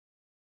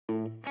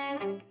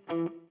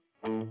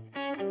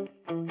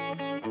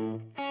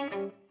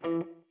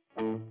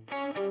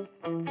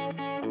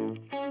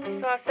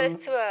I says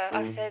to her,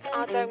 I says,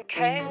 I don't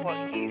care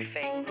what you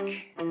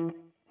think.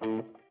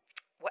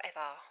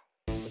 Whatever.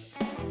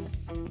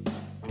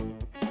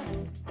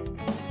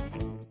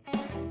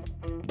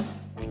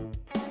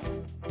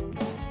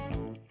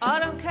 I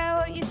don't care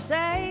what you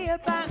say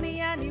about me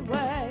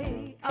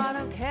anyway. I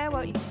don't care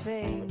what you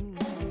think.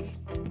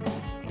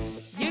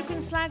 You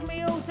can slag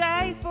me all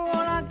day for all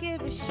I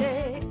give a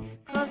shit,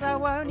 'cause I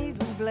won't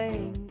even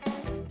blink.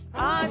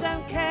 I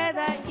don't care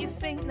that you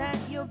think that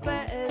you're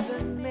better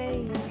than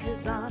me,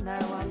 'cause I know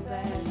I'm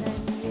better than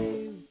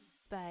you,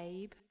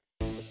 babe.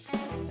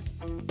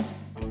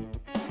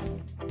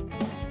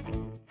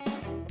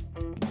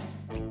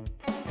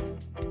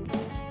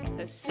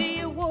 I see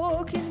you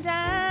walking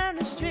down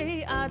the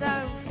street, I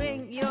don't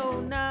think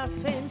you're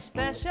nothing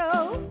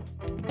special.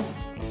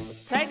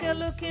 Take a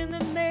look in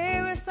the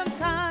mirror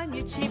sometime,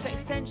 your cheap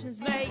extensions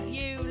make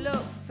you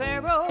look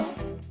feral.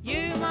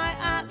 You might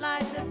act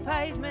like the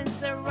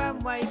pavement's a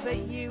runway, but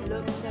you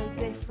look so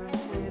different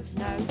with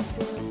no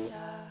filter.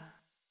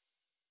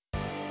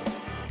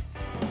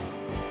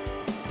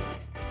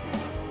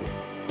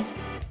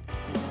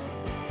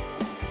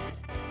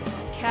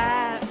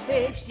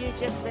 Catfish, you're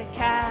just a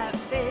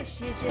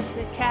catfish, you're just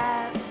a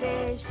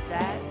catfish,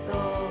 that's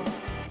all.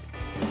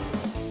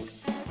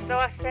 So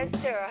I says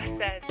to her, I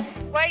said,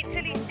 wait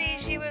till he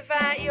sees you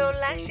without your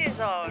lashes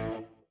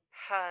on,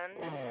 hun.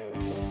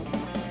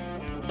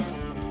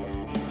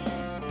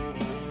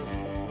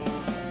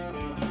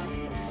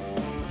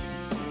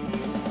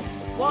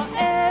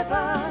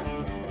 Whatever,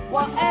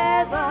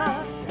 whatever,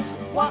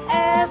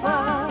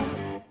 whatever.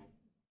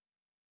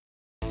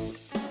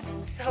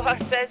 So I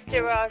says to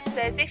her, I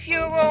says, if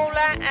you're all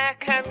that, how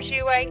comes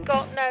you ain't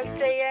got no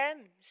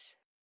DMs?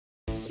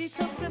 She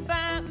talks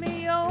about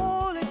me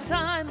all the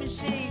time and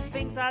she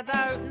thinks I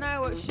don't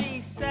know what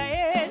she's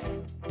saying.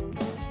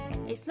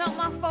 It's not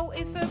my fault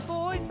if her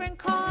boyfriend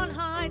can't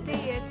hide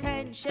the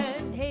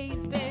attention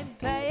he's been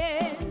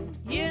paying.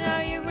 You know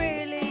you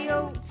really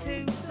ought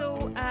to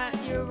sort out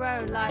your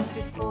own life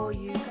before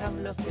you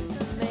come looking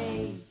for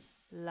me,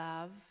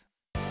 love.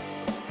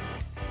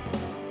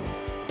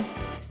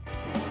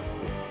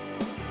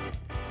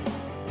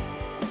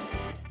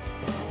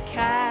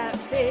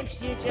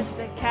 Catfish, you're just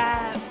a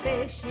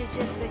catfish, you're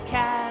just a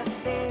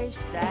catfish,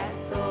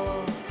 that's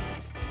all.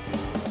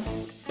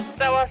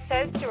 So I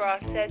says to her, I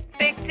says,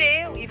 big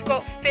deal, you've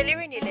got filler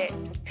in your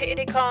lips. Pity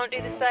they can't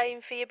do the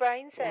same for your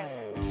brain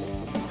cells.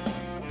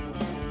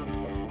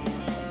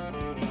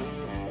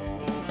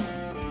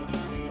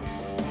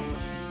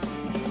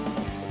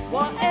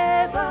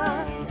 Whatever,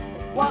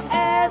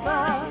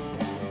 whatever,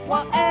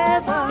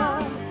 whatever.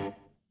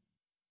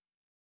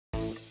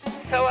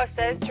 So I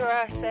says to her,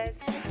 I says,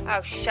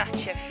 oh,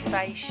 shut your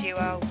face, you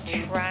old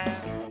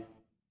tramp.